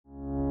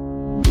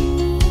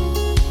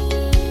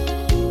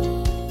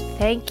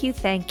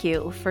Thank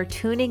you for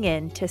tuning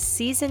in to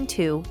Season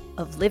 2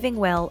 of Living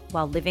Well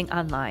While Living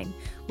Online,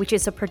 which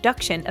is a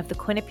production of the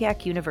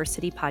Quinnipiac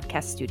University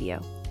Podcast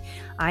Studio.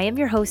 I am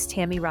your host,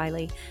 Tammy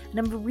Riley, and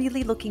I'm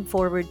really looking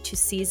forward to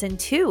Season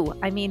 2.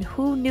 I mean,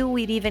 who knew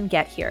we'd even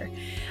get here?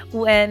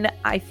 When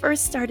I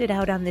first started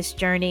out on this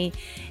journey,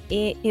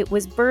 it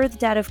was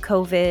birthed out of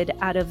COVID,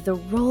 out of the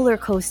roller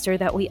coaster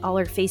that we all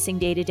are facing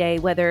day to day,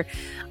 whether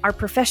our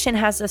profession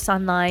has us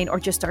online or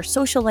just our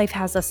social life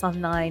has us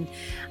online.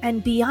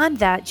 And beyond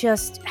that,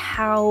 just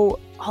how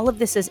all of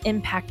this is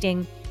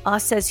impacting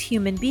us as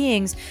human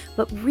beings,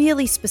 but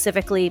really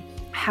specifically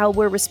how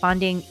we're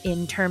responding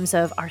in terms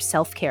of our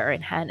self-care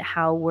and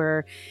how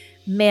we're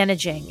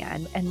managing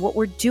and what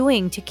we're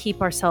doing to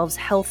keep ourselves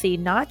healthy,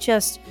 not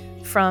just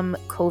from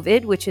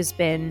COVID, which has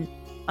been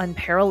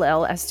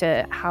unparalleled as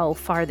to how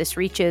far this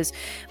reaches,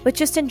 but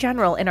just in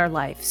general in our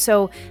life.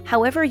 So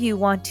however you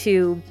want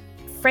to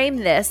frame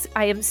this,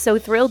 I am so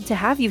thrilled to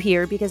have you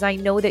here because I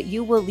know that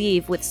you will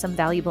leave with some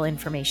valuable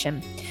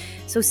information.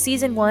 So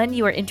Season 1,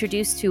 you are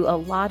introduced to a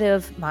lot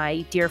of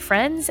my dear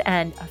friends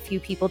and a few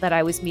people that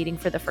I was meeting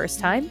for the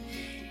first time.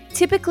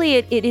 Typically,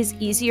 it is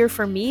easier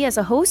for me as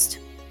a host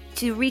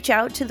to reach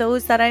out to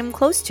those that I'm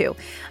close to.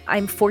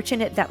 I'm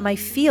fortunate that my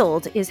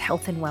field is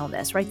health and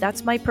wellness, right?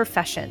 That's my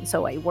profession.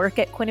 So I work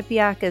at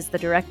Quinnipiac as the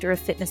Director of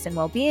Fitness and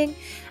Wellbeing,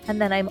 and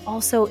then I'm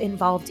also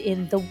involved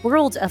in the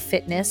world of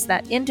fitness,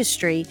 that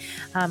industry,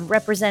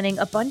 representing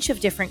a bunch of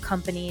different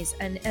companies.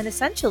 And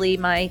essentially,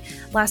 my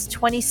last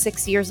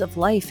 26 years of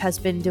life has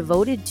been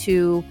devoted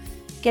to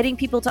getting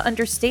people to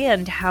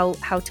understand how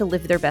to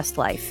live their best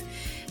life.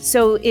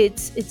 So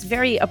it's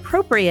very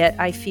appropriate,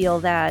 I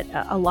feel, that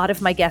a lot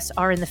of my guests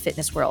are in the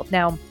fitness world.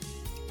 Now,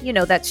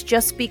 that's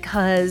just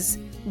because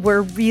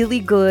we're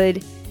really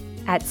good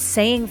at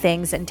saying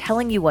things and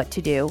telling you what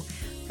to do.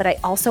 But I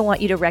also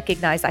want you to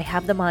recognize I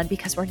have them on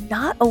because we're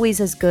not always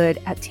as good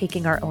at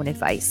taking our own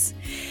advice.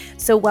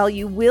 So while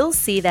you will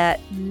see that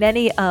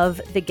many of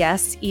the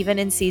guests, even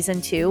in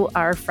Season 2,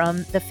 are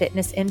from the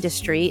fitness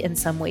industry in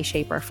some way,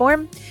 shape, or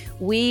form,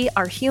 we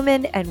are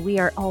human and we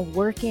are all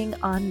working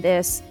on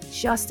this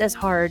just as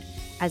hard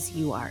as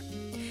you are.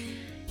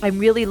 I'm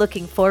really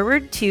looking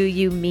forward to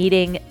you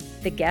meeting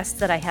the guests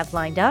that I have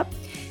lined up.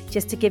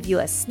 Just to give you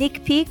a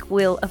sneak peek,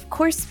 we'll of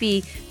course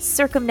be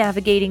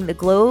circumnavigating the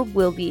globe.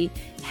 We'll be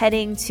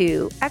heading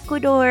to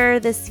Ecuador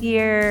this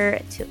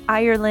year, to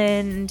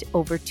Ireland,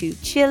 over to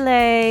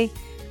Chile.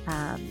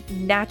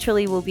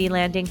 Naturally, we'll be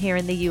landing here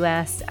in the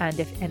US and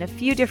in a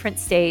few different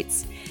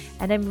states.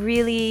 And I'm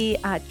really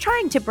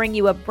trying to bring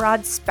you a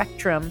broad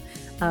spectrum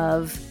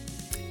of,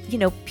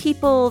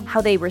 people,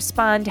 how they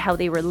respond, how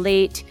they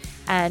relate,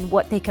 and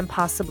what they can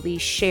possibly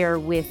share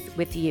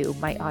with you,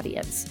 my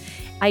audience.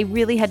 I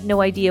really had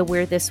no idea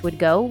where this would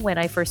go when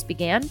I first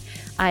began.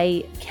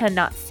 I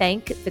cannot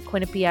thank the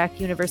Quinnipiac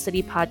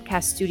University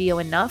Podcast Studio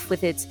enough,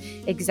 with its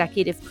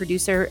executive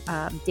producer,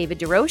 David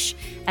DeRoche,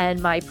 and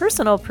my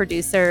personal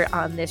producer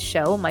on this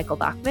show, Michael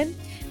Bachman.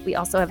 We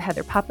also have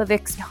Heather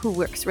Popovics, who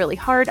works really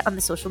hard on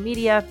the social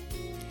media.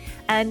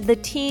 And the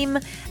team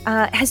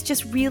has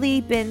just really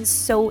been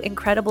so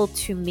incredible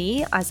to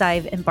me as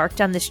I've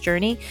embarked on this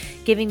journey,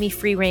 giving me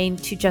free rein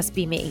to just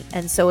be me.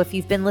 And so if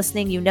you've been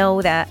listening, you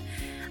know that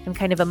I'm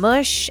kind of a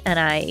mush and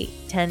I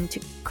tend to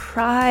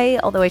cry,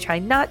 although I try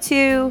not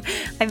to.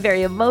 I'm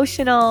very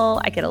emotional.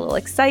 I get a little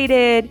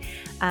excited.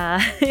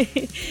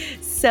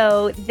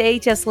 So they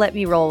just let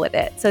me roll with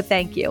it. So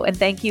thank you. And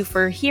thank you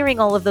for hearing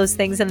all of those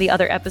things in the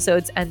other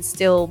episodes and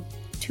still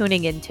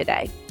tuning in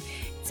today.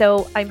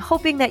 So I'm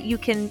hoping that you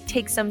can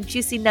take some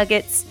juicy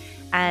nuggets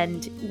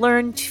and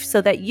learn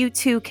so that you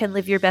too can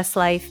live your best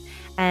life.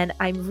 And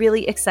I'm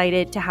really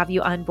excited to have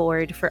you on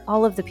board for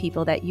all of the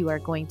people that you are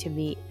going to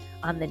meet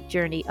on the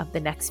journey of the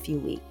next few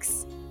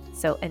weeks.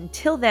 So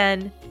until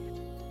then,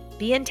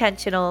 be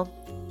intentional,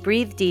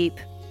 breathe deep,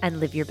 and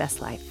live your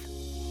best life.